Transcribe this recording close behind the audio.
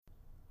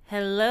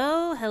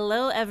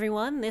Hello,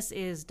 everyone. This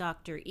is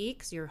Dr.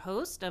 Eeks, your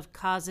host of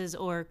Causes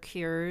or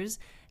Cures.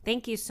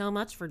 Thank you so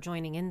much for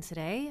joining in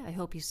today. I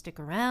hope you stick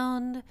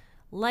around,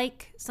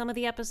 like some of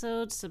the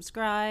episodes,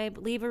 subscribe,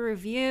 leave a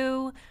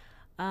review,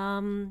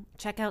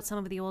 check out some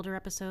of the older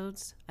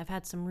episodes. I've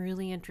had some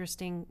really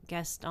interesting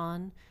guests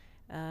on.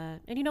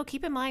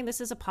 Keep in mind,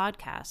 this is a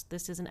podcast.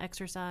 This is an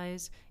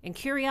exercise in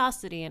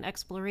curiosity and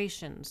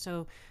exploration.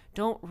 So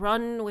don't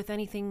run with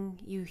anything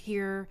you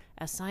hear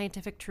as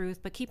scientific truth,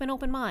 but keep an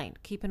open mind.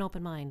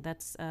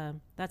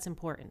 That's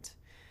important.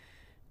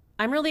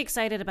 I'm really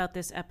excited about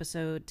this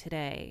episode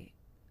today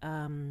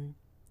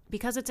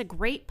because it's a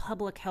great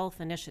public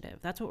health initiative.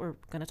 That's what we're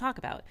going to talk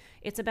about.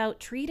 It's about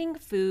treating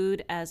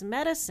food as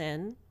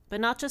medicine, but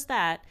not just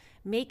that,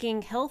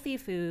 making healthy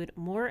food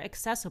more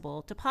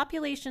accessible to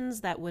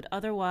populations that would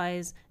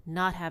otherwise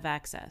not have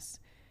access.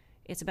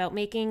 It's about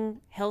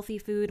making healthy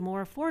food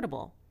more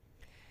affordable.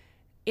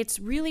 It's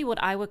really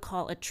what I would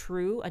call a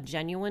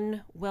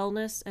genuine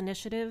wellness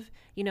initiative.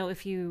 You know,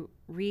 if you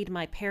read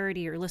my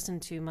parody or listen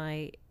to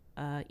my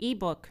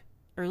ebook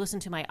or listen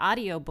to my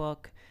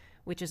audiobook,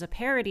 which is a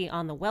parody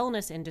on the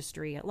wellness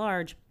industry at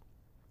large,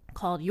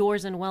 called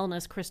Yours in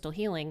Wellness, Crystal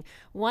Healing.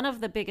 One of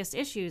the biggest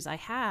issues I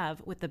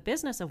have with the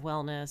business of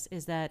wellness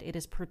is that it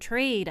is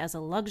portrayed as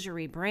a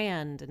luxury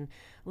brand and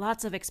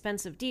lots of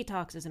expensive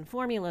detoxes and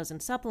formulas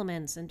and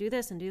supplements and do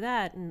this and do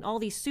that and all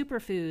these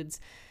superfoods.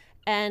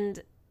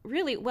 And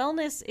really,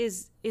 wellness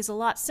is a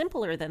lot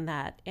simpler than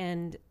that.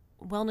 And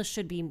wellness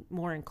should be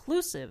more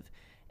inclusive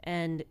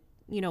and,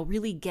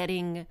 really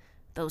getting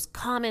those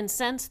common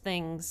sense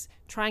things,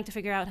 trying to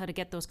figure out how to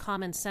get those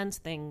common sense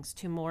things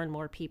to more and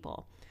more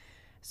people.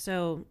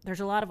 So there's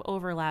a lot of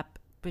overlap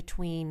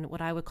between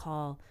what I would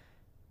call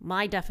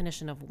my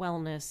definition of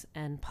wellness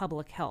and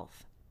public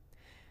health.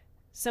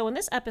 So in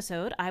this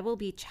episode, I will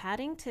be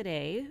chatting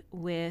today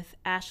with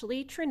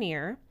Ashley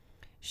Trenier.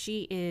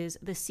 She is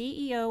the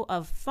CEO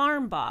of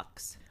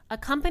Farmbox, a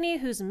company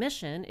whose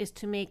mission is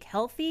to make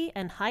healthy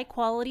and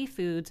high-quality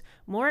foods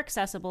more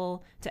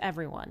accessible to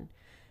everyone.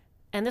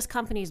 And this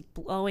company is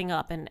blowing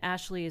up, and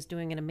Ashley is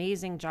doing an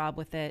amazing job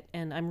with it,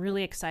 and I'm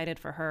really excited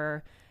for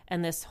her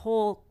and this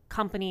whole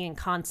company and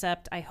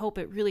concept. I hope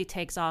it really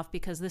takes off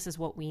because this is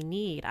what we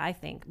need, I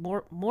think.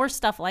 More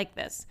stuff like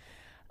this.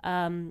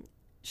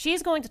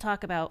 She's going to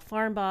talk about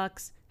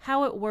Farmbox,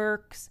 how it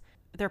works,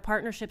 their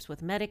partnerships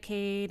with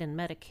Medicaid and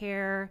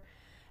Medicare,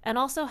 and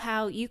also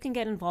how you can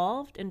get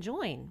involved and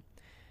join.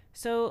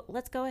 So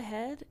let's go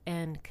ahead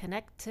and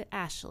connect to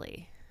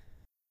Ashley.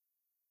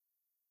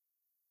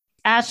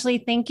 Ashley,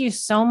 thank you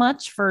so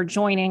much for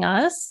joining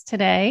us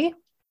today.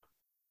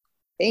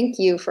 Thank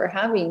you for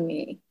having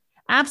me.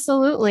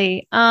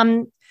 Absolutely.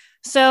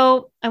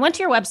 So I went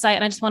to your website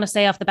and I just want to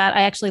say off the bat,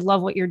 I actually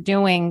love what you're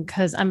doing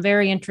because I'm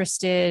very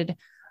interested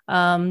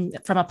from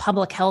a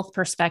public health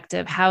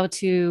perspective, how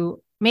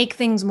to make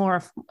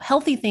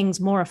healthy things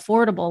more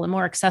affordable and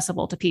more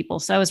accessible to people.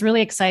 So I was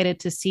really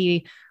excited to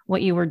see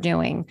what you were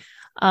doing.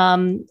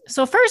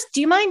 So first,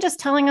 do you mind just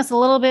telling us a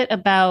little bit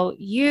about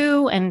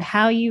you and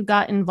how you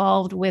got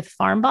involved with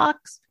Farmbox?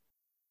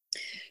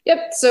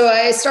 Yep. So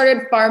I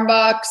started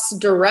Farmbox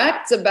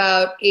Direct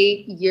about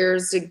 8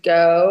 years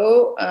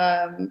ago.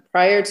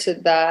 Prior to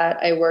that,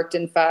 I worked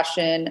in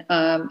fashion,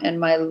 and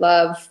my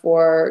love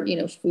for,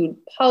 food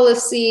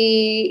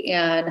policy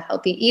and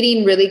healthy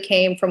eating really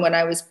came from when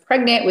I was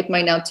pregnant with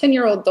my now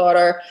 10-year-old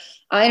daughter.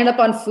 I ended up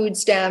on food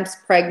stamps,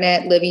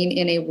 pregnant, living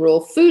in a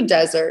rural food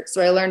desert.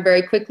 So I learned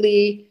very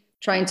quickly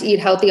trying to eat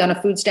healthy on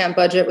a food stamp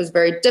budget was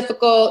very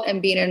difficult,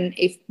 and being in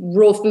a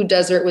rural food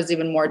desert was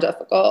even more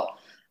difficult.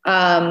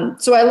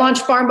 So I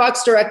launched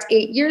Farmbox Direct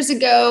 8 years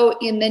ago.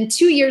 And then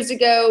 2 years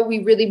ago,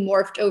 we really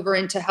morphed over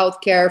into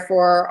healthcare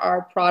for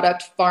our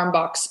product,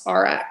 Farmbox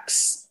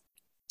RX.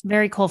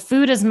 Very cool.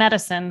 Food is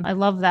medicine. I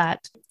love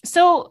that.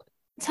 So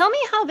tell me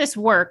how this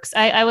works.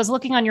 I was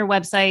looking on your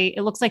website.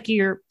 It looks like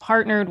you're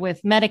partnered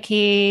with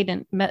Medicaid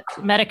and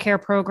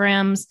Medicare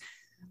programs.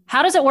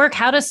 How does it work?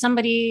 How does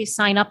somebody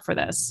sign up for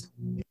this?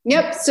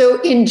 Yep.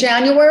 So in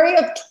January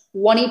of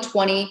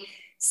 2020,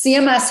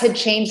 CMS had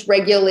changed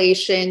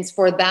regulations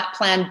for that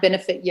plan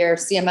benefit year,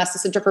 CMS, the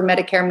Center for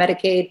Medicare and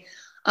Medicaid,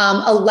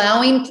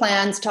 allowing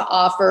plans to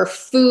offer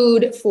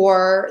food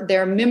for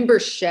their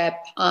membership,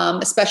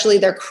 especially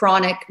their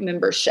chronic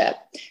membership.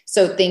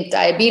 So think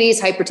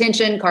diabetes,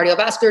 hypertension,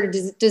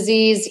 cardiovascular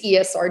disease,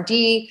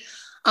 ESRD.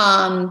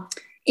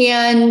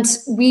 And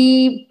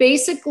we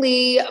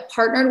basically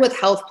partnered with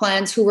health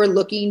plans who were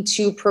looking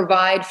to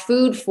provide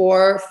food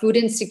for food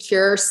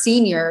insecure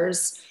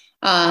seniors.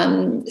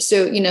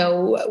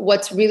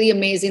 What's really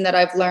amazing that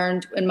I've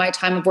learned in my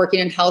time of working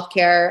in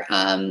healthcare,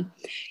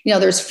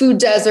 there's food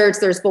deserts,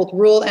 there's both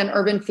rural and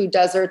urban food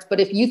deserts.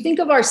 But if you think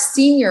of our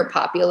senior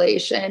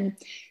population,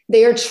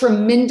 they are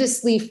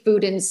tremendously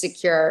food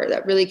insecure.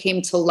 That really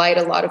came to light.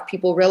 A lot of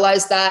people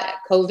realized that at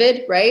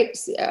COVID, right?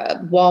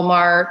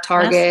 Walmart,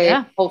 Target, yes,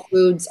 yeah. Whole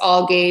Foods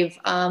all gave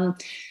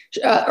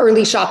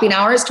early shopping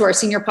hours to our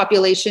senior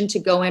population to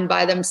go in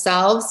by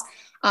themselves.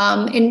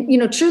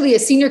 And truly a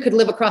senior could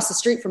live across the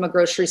street from a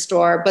grocery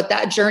store, but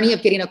that journey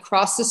of getting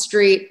across the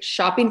street,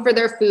 shopping for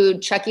their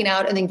food, checking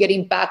out, and then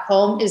getting back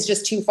home is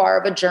just too far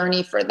of a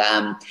journey for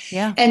them.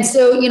 Yeah. And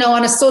so,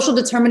 on a social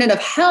determinant of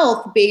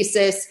health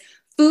basis,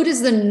 food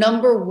is the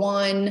number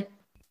one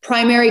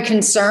primary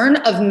concern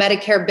of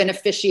Medicare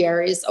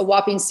beneficiaries. A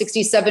whopping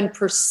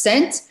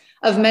 67%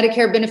 of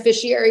Medicare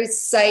beneficiaries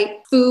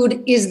cite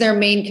food is their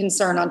main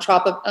concern on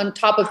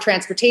top of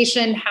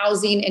transportation,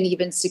 housing, and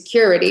even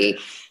security.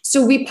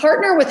 So we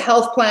partner with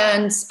health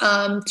plans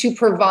to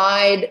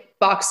provide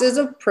boxes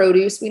of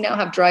produce. We now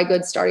have dry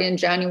goods starting in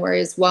January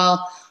as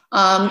well,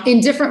 in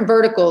different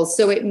verticals.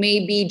 So it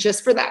may be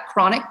just for that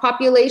chronic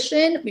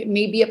population. It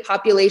may be a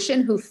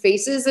population who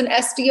faces an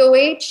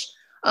SDOH,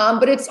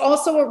 but it's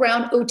also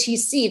around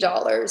OTC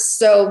dollars.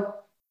 So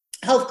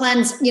health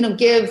plans,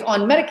 give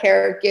on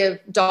Medicare, give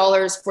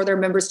dollars for their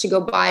members to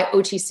go buy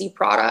OTC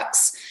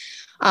products.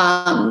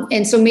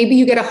 And so maybe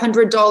you get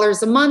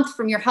 $100 a month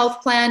from your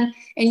health plan,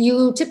 and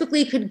you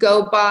typically could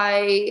go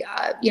buy,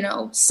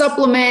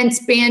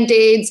 supplements,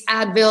 Band-Aids,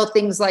 Advil,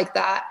 things like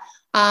that.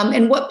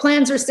 And what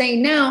plans are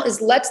saying now is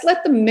let's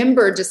let the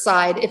member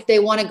decide if they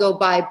want to go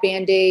buy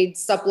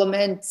Band-Aids,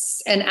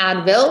 supplements, and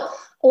Advil,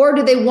 or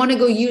do they want to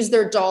go use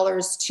their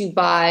dollars to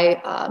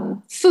buy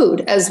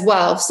food as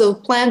well? So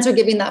plans are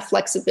giving that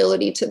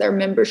flexibility to their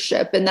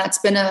membership. And that's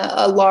been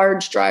a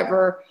large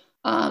driver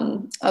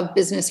of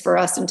business for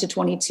us into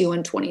 22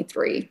 and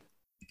 23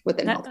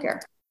 within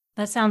healthcare.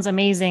 That sounds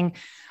amazing.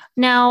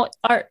 Now,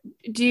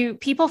 do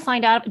people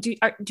find out,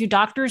 do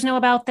doctors know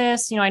about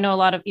this? I know a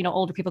lot of,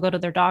 older people go to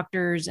their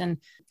doctors, and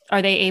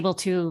are they able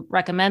to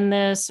recommend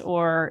this,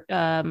 or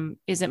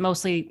is it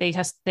mostly they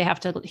have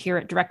to hear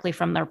it directly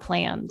from their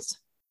plans?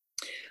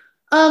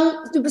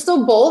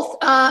 So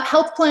both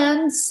health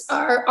plans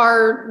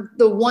are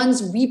the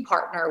ones we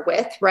partner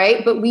with,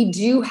 right? But we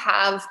do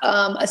have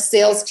a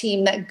sales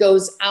team that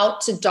goes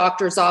out to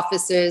doctors'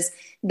 offices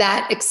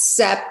that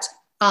accept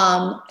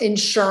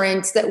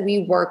insurance that we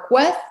work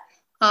with,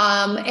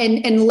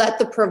 and let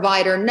the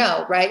provider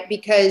know, right?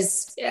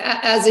 Because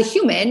as a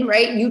human,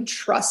 right, you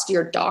trust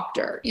your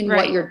doctor in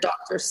what your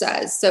doctor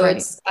says. So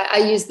I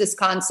use this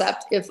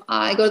concept. If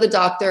I go to the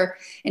doctor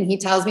and he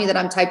tells me that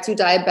I'm type 2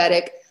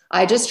 diabetic,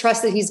 I just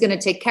trust that he's going to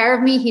take care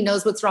of me. He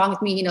knows what's wrong with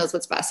me. He knows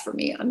what's best for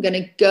me. I'm going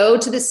to go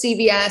to the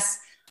CVS.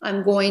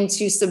 I'm going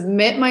to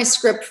submit my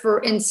script for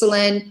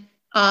insulin.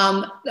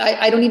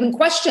 I don't even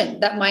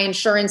question that my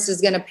insurance is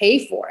going to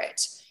pay for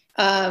it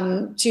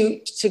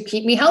to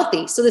keep me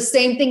healthy. So the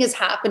same thing is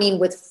happening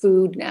with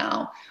food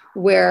now,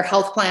 where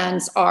health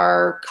plans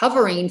are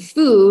covering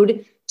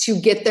food to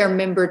get their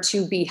member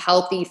to be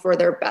healthy for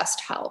their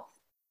best health.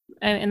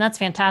 And that's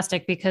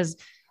fantastic, because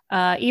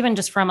even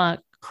just from a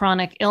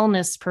chronic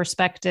illness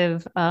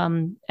perspective. I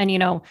was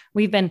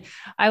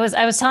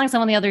telling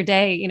someone the other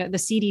day, the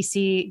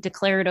CDC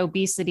declared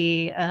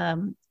obesity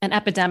an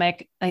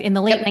epidemic in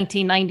the late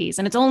 1990s,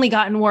 and it's only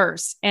gotten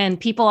worse. And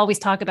people always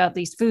talk about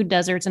these food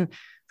deserts. And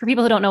for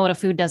people who don't know what a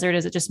food desert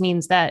is, it just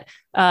means that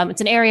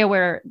it's an area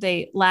where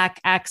they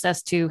lack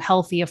access to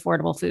healthy,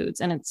 affordable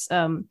foods. And it's,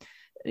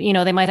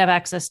 they might have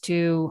access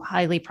to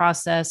highly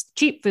processed,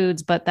 cheap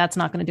foods, but that's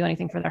not going to do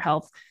anything for their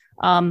health.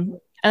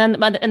 And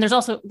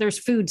there's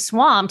food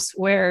swamps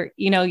where,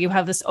 you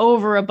have this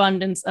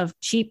overabundance of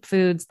cheap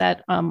foods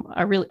that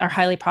are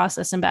highly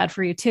processed and bad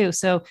for you too.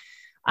 So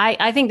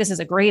I think this is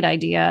a great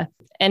idea.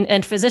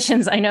 And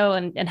physicians, I know,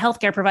 and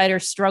healthcare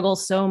providers struggle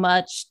so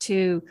much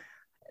to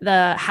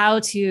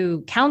how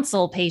to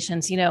counsel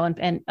patients,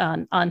 and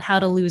on how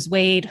to lose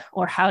weight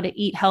or how to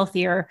eat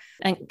healthier.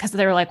 And because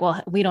they're like,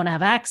 well, we don't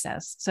have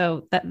access.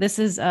 So that this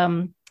is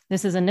an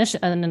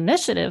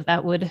initiative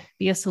that would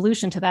be a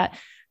solution to that.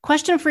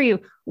 Question for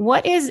you.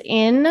 What is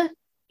in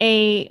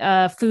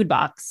a food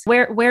box?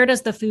 Where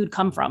does the food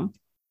come from?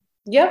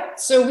 Yep.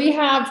 So we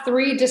have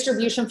 3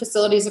 distribution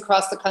facilities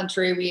across the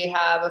country. We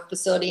have a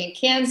facility in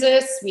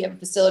Kansas. We have a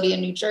facility in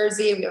New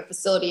Jersey. We have a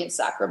facility in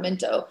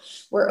Sacramento.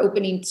 We're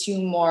opening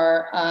 2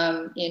 more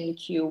in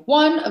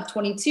Q1 of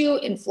 22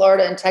 in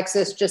Florida and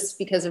Texas, just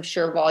because of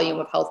sheer volume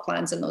of health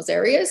plans in those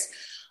areas.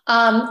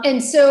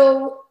 And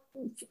so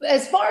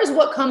as far as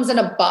what comes in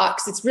a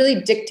box, it's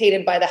really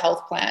dictated by the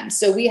health plan.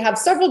 So we have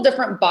several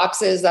different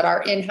boxes that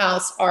our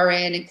in-house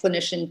RN and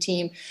clinician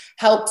team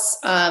helps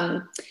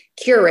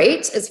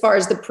curate as far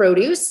as the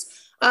produce.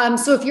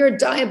 So if you're a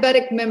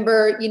diabetic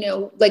member,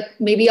 like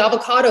maybe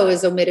avocado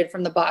is omitted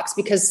from the box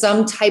because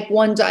some type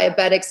 1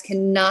 diabetics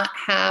cannot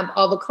have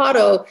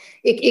avocado.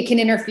 It can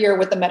interfere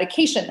with the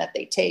medication that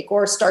they take,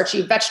 or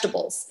starchy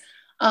vegetables.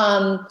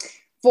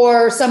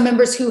 For some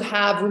members who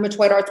have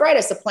rheumatoid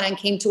arthritis, a plan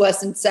came to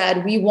us and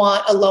said, we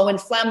want a low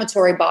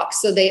inflammatory box.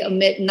 So they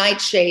omit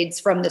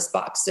nightshades from this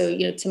box. So,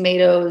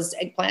 tomatoes,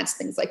 eggplants,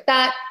 things like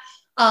that.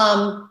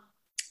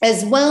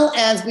 As well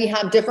as we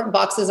have different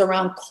boxes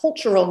around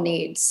cultural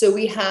needs. So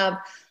we have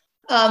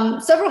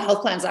Several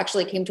health plans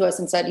actually came to us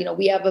and said,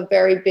 we have a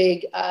very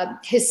big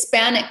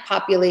Hispanic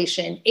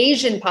population,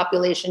 Asian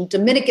population,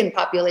 Dominican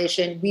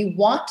population. We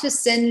want to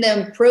send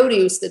them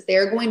produce that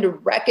they're going to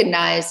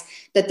recognize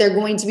that they're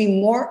going to be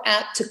more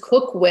apt to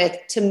cook with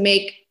to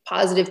make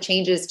positive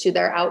changes to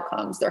their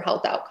outcomes, their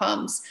health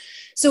outcomes.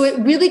 So it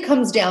really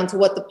comes down to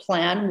what the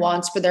plan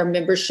wants for their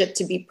membership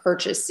to be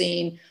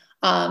purchasing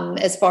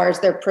as far as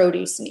their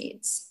produce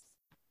needs.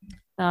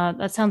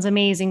 That sounds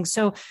amazing.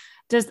 So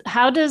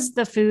how does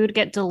the food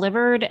get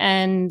delivered,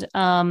 and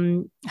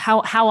how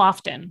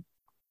often?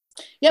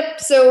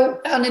 Yep.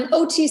 So on an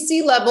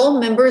OTC level,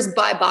 members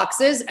buy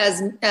boxes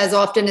as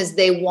often as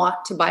they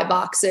want to buy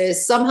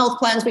boxes. Some health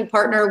plans we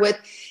partner with,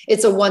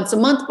 it's a once a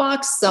month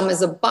box. Some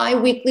is a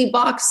bi-weekly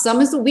box. Some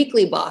is a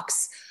weekly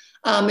box.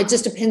 It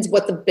just depends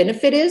what the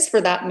benefit is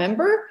for that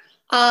member.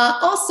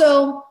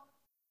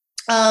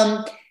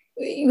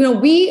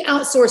 We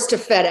outsource to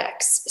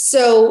FedEx.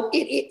 So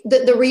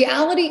the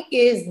reality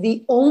is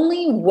the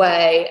only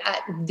way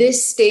at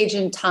this stage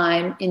in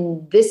time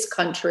in this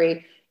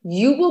country,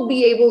 you will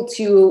be able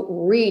to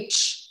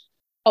reach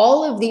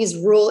all of these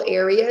rural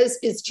areas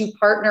is to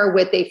partner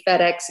with a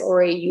FedEx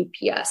or a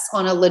UPS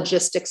on a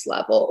logistics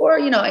level. Or,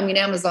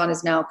 Amazon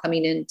is now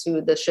coming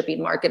into the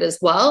shipping market as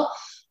well.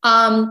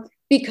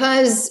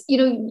 Because,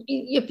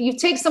 if you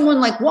take someone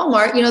like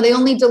Walmart, they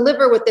only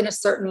deliver within a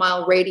certain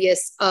mile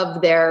radius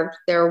of their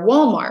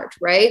Walmart,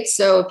 right?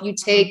 So if you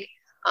take,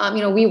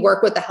 we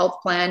work with a health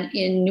plan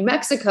in New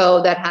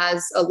Mexico that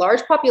has a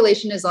large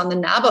population is on the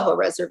Navajo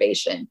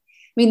reservation.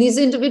 These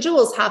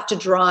individuals have to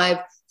drive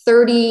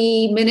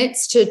 30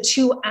 minutes to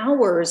 2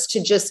 hours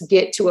to just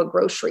get to a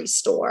grocery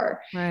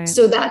store. Right.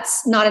 So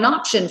that's not an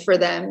option for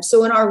them.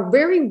 So in our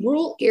very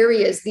rural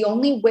areas, the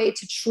only way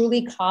to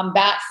truly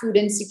combat food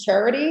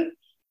insecurity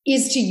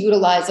is to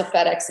utilize a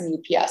FedEx and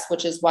UPS,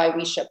 which is why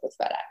we ship with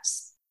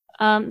FedEx.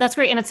 That's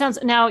great. And it sounds,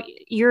 now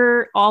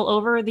you're all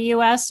over the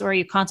US, or are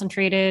you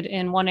concentrated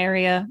in one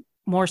area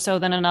more so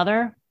than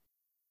another?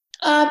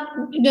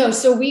 No,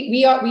 so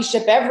we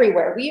ship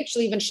everywhere. We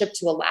actually even ship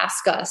to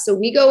Alaska. So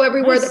we go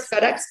everywhere that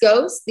FedEx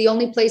goes. The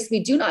only place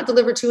we do not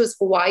deliver to is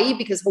Hawaii,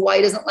 because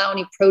Hawaii doesn't allow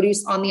any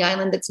produce on the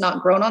island that's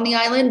not grown on the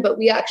island. But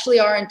we actually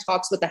are in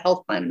talks with the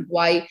health plan in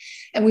Hawaii,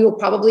 and we will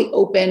probably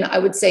open, I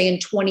would say in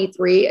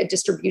 23, a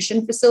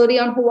distribution facility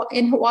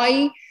in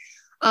Hawaii.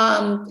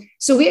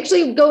 So we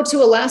actually go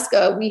to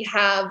Alaska. We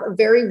have a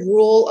very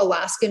rural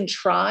Alaskan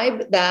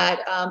tribe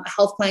that a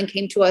health plan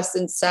came to us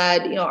and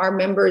said, our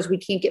members, we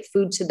can't get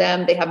food to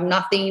them. They have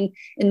nothing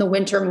in the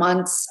winter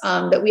months,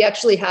 that we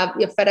actually have.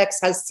 FedEx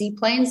has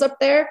seaplanes up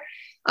there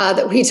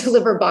that we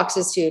deliver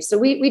boxes to. So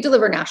we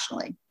deliver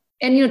nationally.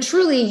 And,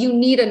 truly, you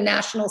need a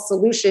national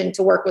solution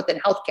to work within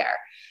healthcare.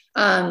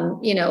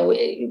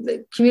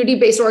 The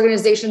community-based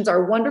organizations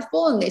are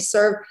wonderful, and they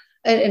serve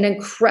an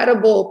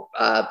incredible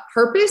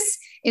purpose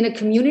in a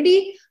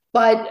community.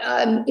 But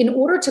in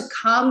order to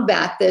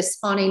combat this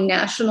on a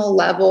national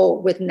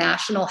level with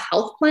national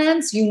health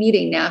plans, you need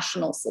a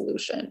national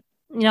solution.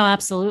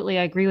 Absolutely.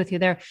 I agree with you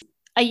there.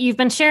 You've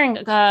been sharing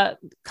a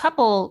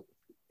couple,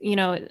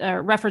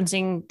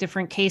 referencing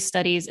different case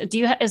studies.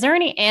 Is there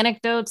any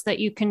anecdotes that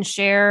you can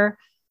share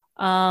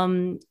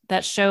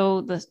that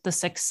show the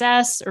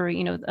success, or,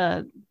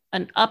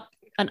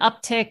 an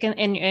uptick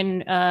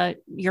in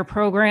your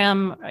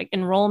program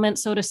enrollment,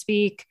 so to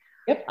speak?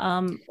 Yep.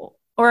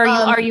 Or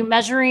are you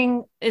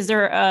measuring?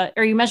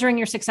 Are you measuring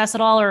your success at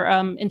all, or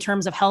in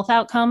terms of health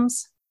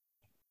outcomes?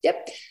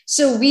 Yep.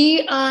 So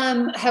we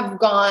have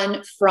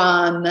gone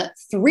from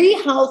 3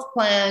 health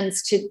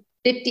plans to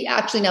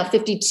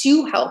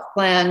 52 health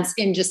plans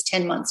in just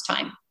 10 months'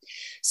 time.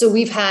 So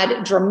we've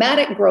had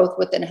dramatic growth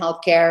within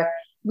healthcare.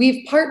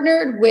 We've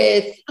partnered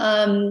with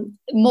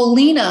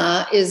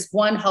Molina is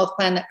one health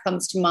plan that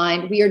comes to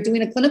mind. We are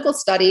doing a clinical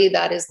study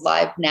that is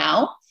live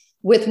now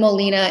with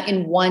Molina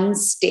in one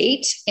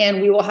state,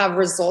 and we will have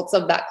results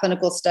of that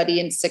clinical study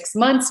in 6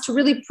 months to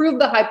really prove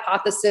the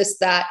hypothesis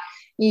that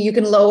you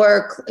can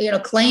lower,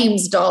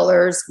 claims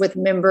dollars with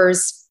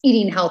members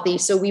eating healthy.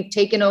 So we've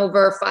taken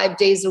over 5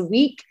 days a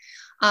week,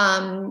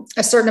 a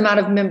certain amount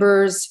of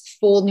members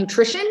full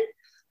nutrition.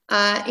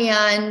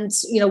 And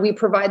we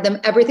provide them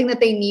everything that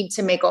they need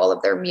to make all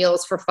of their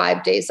meals for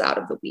 5 days out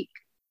of the week.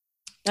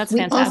 That's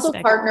fantastic. We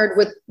also partnered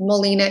with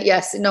Molina.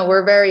 Yes,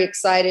 we're very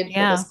excited for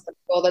this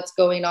clinical that's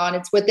going on.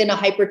 It's within a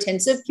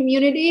hypertensive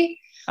community.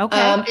 Okay.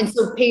 And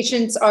so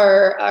patients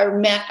are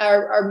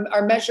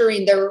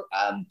measuring their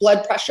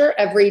blood pressure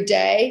every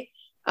day,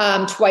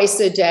 twice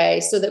a day,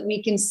 so that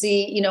we can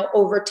see,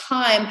 over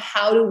time,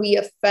 how do we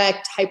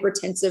affect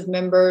hypertensive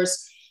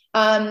members.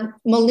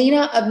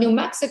 Molina of New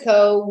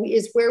Mexico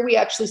is where we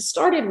actually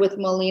started with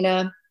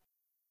Molina.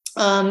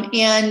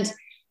 And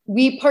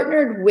we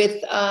partnered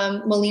with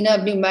Molina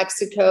of New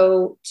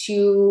Mexico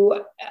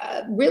to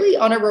really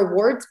on a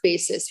rewards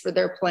basis for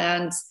their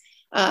plans,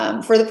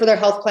 for their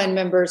health plan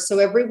members. So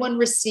everyone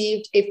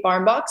received a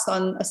farm box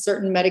on a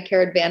certain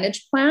Medicare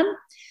Advantage plan.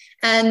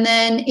 And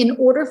then in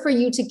order for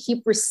you to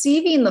keep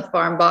receiving the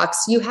farm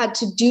box, you had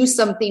to do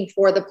something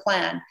for the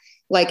plan.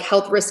 like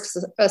health risk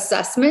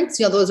assessments.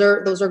 Those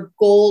are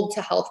gold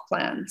to health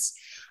plans.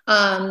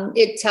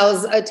 It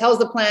tells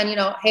the plan,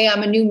 hey,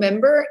 I'm a new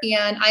member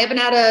and I haven't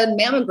had a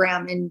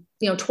mammogram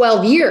in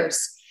 12 years.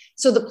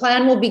 So the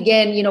plan will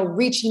begin,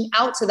 reaching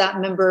out to that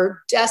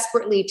member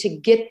desperately to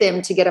get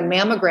them to get a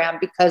mammogram,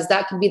 because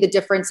that could be the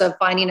difference of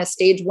finding a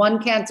stage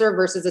 1 cancer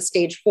versus a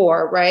stage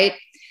 4, right?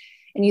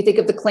 And you think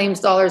of the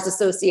claims dollars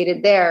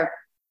associated there.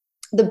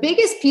 The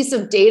biggest piece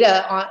of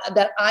data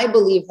that I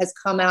believe has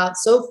come out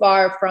so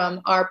far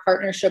from our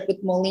partnership with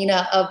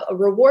Molina of a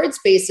rewards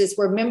basis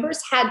where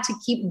members had to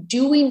keep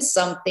doing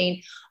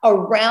something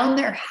around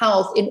their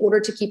health in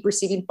order to keep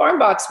receiving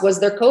FarmBox was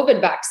their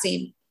COVID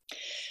vaccine.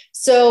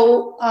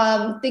 So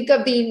think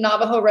of the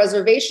Navajo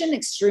reservation,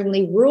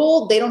 extremely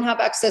rural. They don't have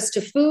access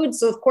to food.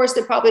 So of course,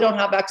 they probably don't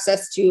have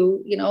access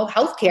to,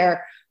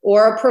 healthcare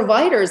or a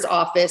provider's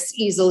office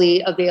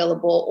easily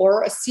available,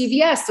 or a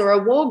CVS or a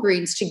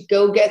Walgreens to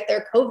go get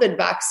their COVID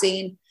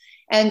vaccine.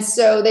 And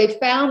so they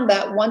found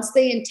that once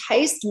they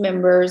enticed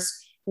members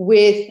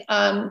with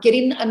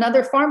getting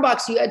another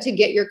FarmBox, you had to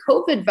get your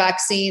COVID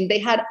vaccine. They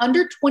had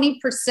under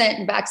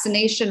 20%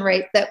 vaccination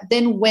rate that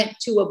then went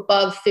to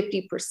above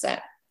 50%.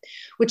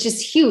 Which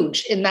is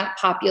huge in that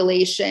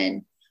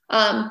population.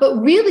 But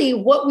really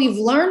what we've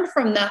learned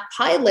from that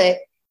pilot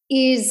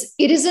is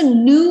it is a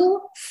new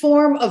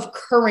form of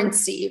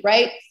currency,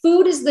 right?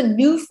 Food is the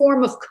new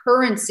form of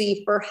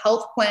currency for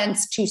health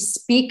plans to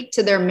speak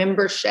to their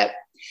membership.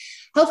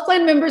 Health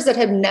plan members that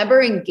have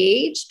never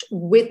engaged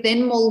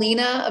within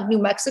Molina of New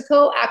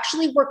Mexico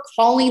actually were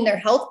calling their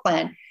health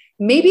plan.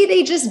 Maybe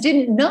they just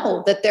didn't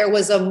know that there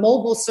was a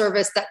mobile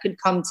service that could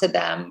come to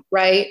them,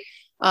 right?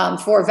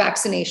 For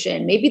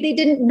vaccination. Maybe they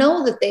didn't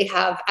know that they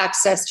have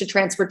access to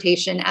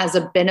transportation as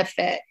a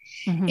benefit.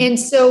 Mm-hmm. And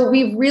so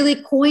we've really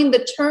coined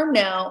the term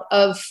now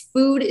of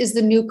food is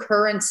the new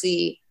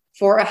currency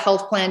for a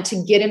health plan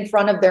to get in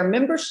front of their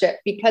membership,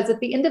 because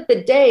at the end of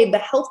the day, the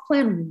health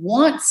plan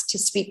wants to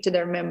speak to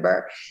their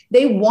member.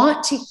 They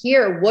want to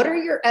hear, what are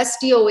your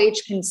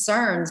SDOH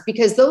concerns?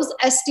 Because those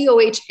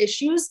SDOH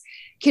issues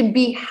can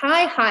be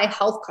high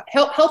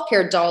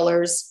healthcare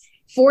dollars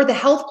for the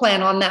health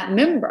plan on that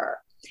member.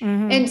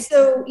 Mm-hmm. And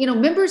so,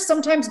 members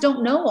sometimes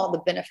don't know all the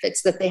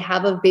benefits that they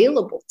have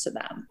available to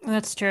them.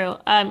 That's true.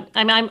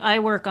 I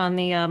work on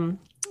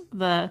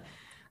the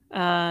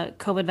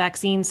COVID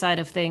vaccine side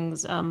of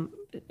things on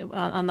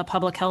the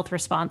public health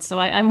response. So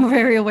I'm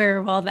very aware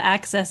of all the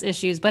access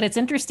issues. But it's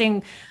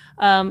interesting,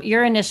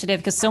 your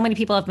initiative, because so many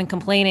people have been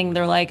complaining.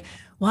 They're like,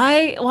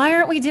 why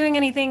aren't we doing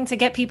anything to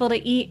get people to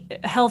eat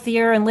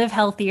healthier and live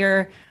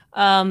healthier?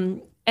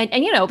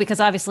 And because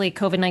obviously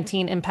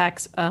COVID-19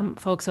 impacts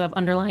folks who have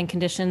underlying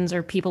conditions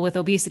or people with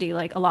obesity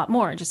like a lot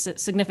more, just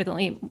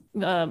significantly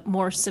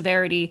more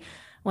severity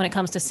when it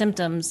comes to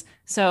symptoms.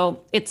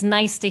 So it's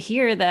nice to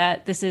hear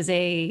that this is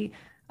a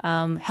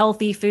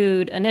healthy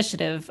food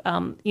initiative,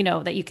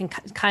 that you can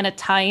kind of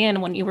tie in.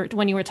 When you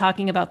were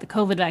talking about the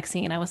COVID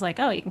vaccine, I was like,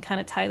 oh, you can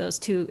kind of tie those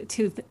two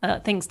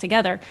things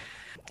together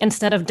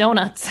instead of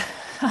donuts.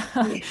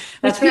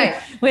 That's right.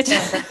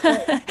 That's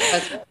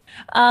right.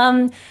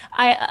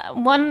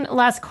 One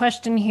last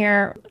question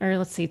here, or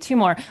let's see, two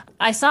more.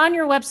 I saw on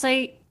your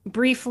website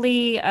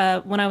briefly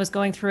when I was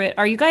going through it,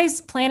 are you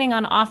guys planning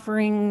on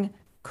offering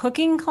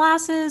cooking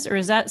classes, or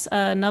is that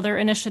another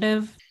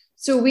initiative?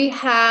 So we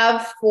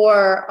have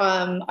for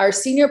our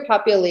senior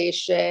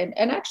population,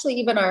 and actually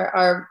even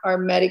our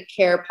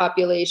Medicare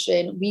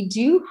population, we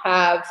do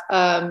have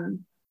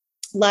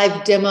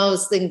live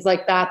demos, things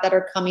like that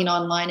are coming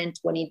online in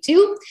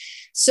 22.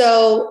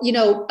 So,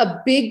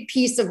 a big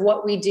piece of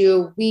what we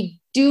do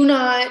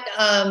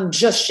not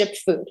just ship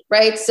food,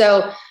 right?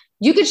 So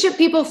you could ship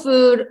people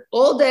food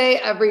all day,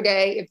 every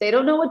day. If they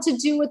don't know what to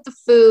do with the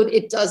food,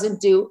 it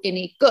doesn't do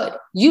any good.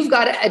 You've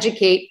got to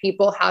educate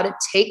people how to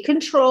take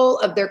control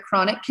of their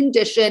chronic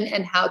condition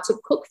and how to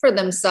cook for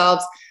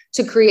themselves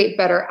to create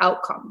better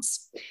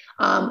outcomes.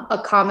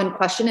 A common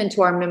question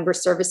into our member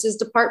services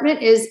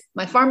department is,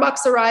 my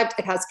FarmBox arrived,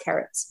 it has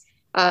carrots.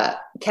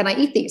 Can I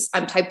eat these?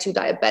 I'm type 2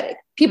 diabetic.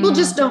 People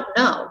just don't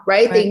know,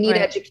 right? They need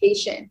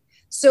education.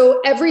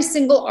 So every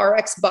single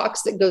RX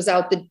box that goes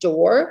out the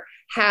door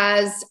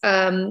has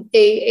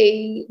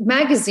a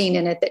magazine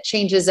in it that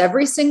changes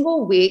every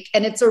single week,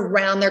 and it's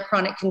around their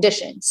chronic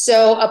condition.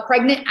 So a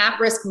pregnant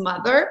at-risk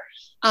mother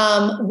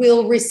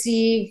will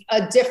receive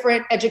a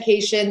different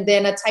education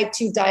than a type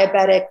 2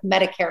 diabetic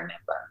Medicare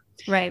member.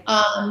 Right.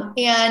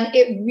 And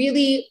it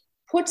really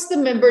puts the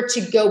member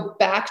to go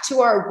back to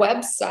our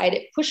website.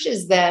 It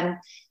pushes them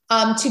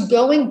to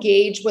go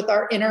engage with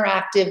our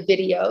interactive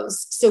videos.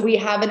 So we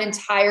have an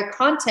entire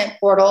content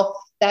portal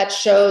that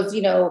shows,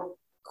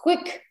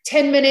 quick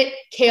 10-minute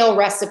kale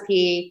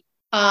recipe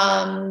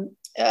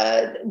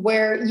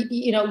where,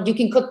 you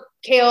can cook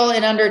kale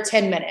in under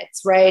 10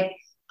 minutes, right?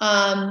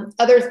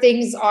 Other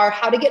things are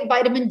how to get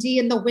vitamin D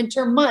in the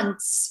winter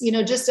months,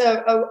 just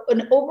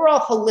an overall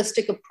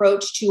holistic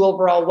approach to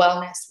overall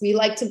wellness. We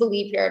like to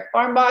believe here at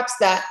FarmBox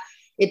that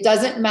it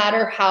doesn't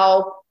matter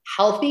how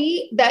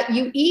healthy that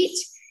you eat.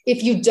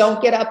 If you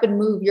don't get up and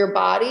move your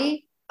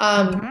body,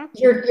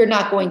 you're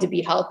not going to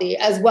be healthy.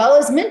 As well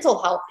as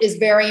mental health is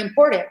very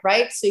important,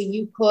 right? So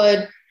you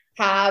could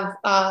have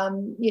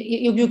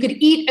you could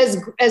eat as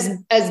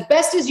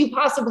best as you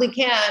possibly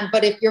can,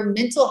 but if your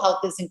mental health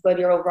isn't good,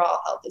 your overall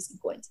health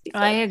isn't going to be good.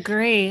 I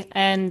agree.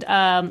 And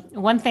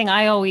one thing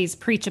I always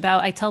preach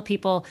about, I tell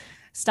people,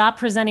 stop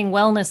presenting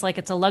wellness like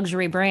it's a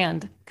luxury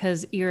brand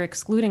because you're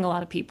excluding a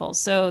lot of people.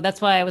 So that's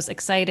why I was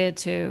excited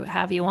to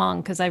have you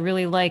on, because I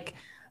really like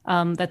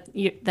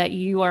that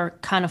you are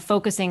kind of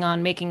focusing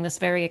on making this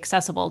very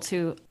accessible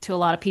to a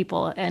lot of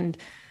people. And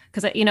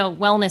because,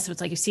 wellness,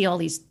 it's like you see all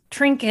these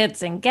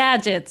trinkets and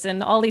gadgets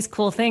and all these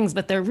cool things,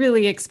 but they're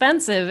really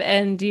expensive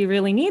and do you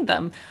really need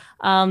them?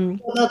 No,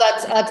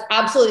 that's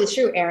absolutely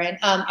true, Erin.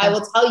 I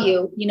will tell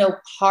you,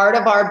 part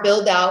of our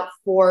build out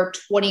for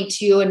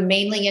 22 and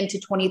mainly into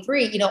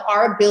 23,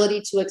 our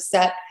ability to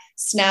accept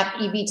SNAP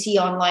EBT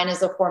online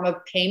as a form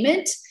of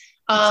payment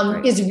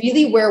is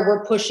really where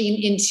we're pushing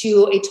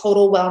into a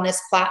total wellness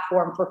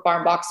platform for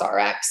Farmbox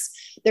RX.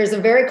 There's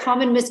a very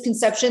common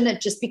misconception that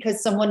just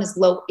because someone is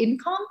low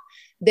income,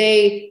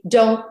 they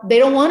don't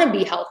want to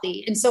be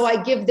healthy. And so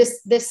I give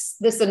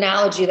this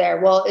analogy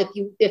there. Well,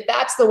 if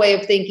that's the way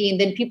of thinking,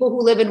 then people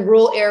who live in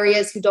rural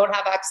areas who don't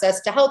have access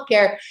to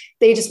healthcare,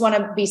 they just want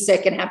to be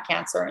sick and have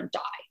cancer and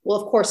die.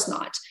 Well, of course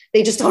not.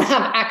 They just don't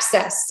have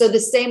access. So the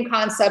same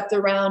concept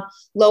around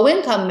low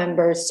income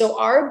members. So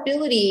our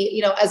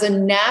ability, as a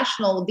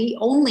the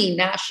only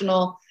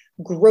national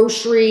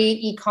grocery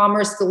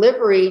e-commerce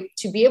delivery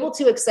to be able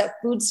to accept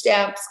food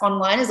stamps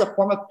online as a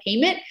form of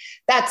payment,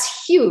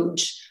 that's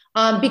huge.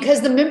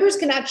 Because the members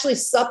can actually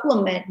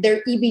supplement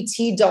their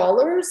EBT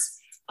dollars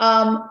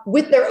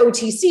with their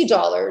OTC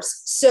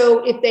dollars.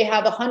 So if they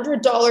have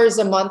 $100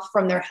 a month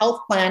from their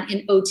health plan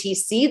in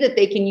OTC that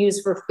they can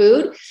use for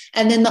food,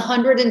 and then the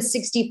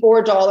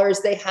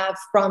 $164 they have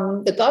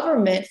from the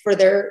government for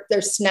their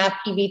SNAP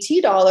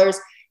EBT dollars,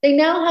 they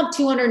now have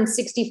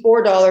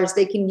 $264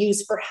 they can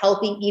use for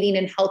healthy eating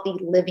and healthy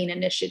living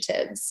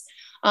initiatives.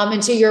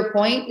 And to your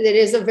point, it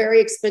is a very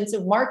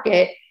expensive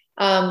market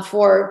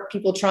for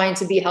people trying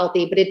to be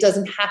healthy, but it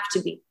doesn't have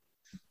to be.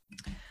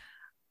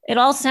 It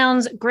all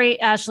sounds great,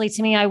 Ashley,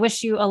 to me. I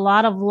wish you a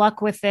lot of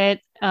luck with it.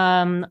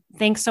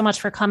 Thanks so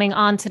much for coming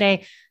on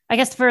today. I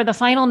guess for the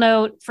final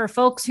note, for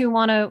folks who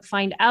want to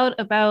find out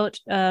about,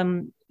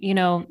 the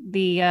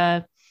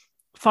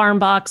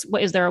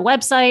Farmbox, is there a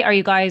website? Are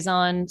you guys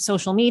on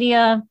social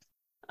media?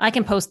 I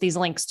can post these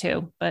links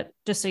too, but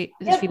just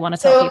if you want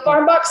to tell people.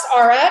 Farmbox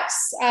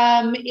RX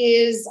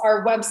is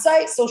our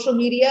website. Social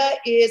media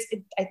is,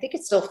 I think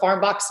it's still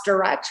Farmbox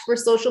Direct for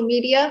social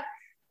media.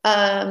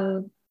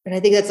 And I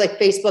think that's like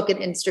Facebook and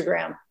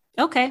Instagram.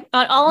 Okay.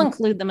 I'll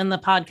include them in the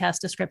podcast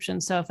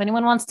description. So if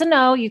anyone wants to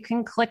know, you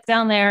can click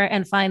down there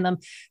and find them.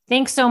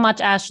 Thanks so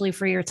much, Ashley,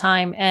 for your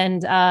time.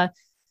 And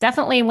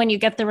definitely when you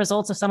get the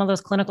results of some of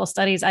those clinical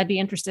studies, I'd be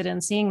interested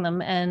in seeing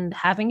them and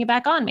having you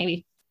back on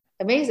maybe.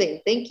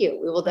 Amazing. Thank you.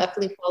 We will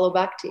definitely follow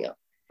back to you.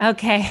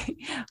 Okay.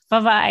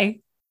 Bye-bye.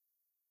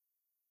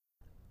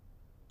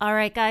 All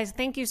right, guys.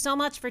 Thank you so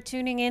much for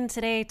tuning in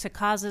today to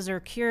Causes or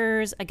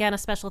Cures. Again, a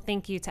special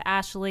thank you to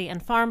Ashley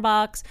and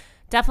Farmbox.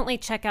 Definitely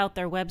check out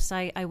their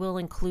website. I will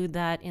include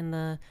that in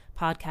the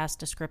podcast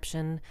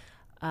description.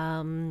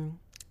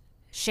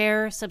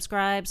 Share,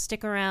 subscribe,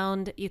 stick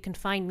around. You can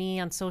find me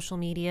on social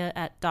media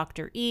at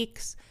Dr.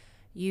 Eeks.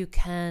 You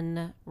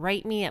can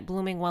write me at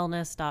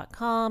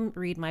bloomingwellness.com,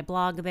 read my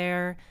blog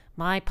there,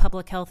 my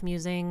public health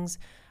musings.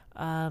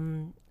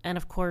 And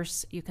of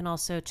course, you can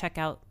also check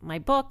out my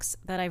books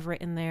that I've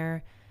written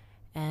there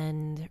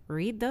and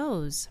read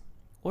those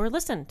or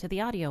listen to the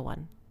audio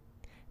one.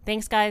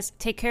 Thanks, guys.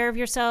 Take care of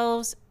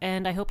yourselves,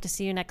 and I hope to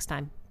see you next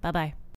time. Bye-bye.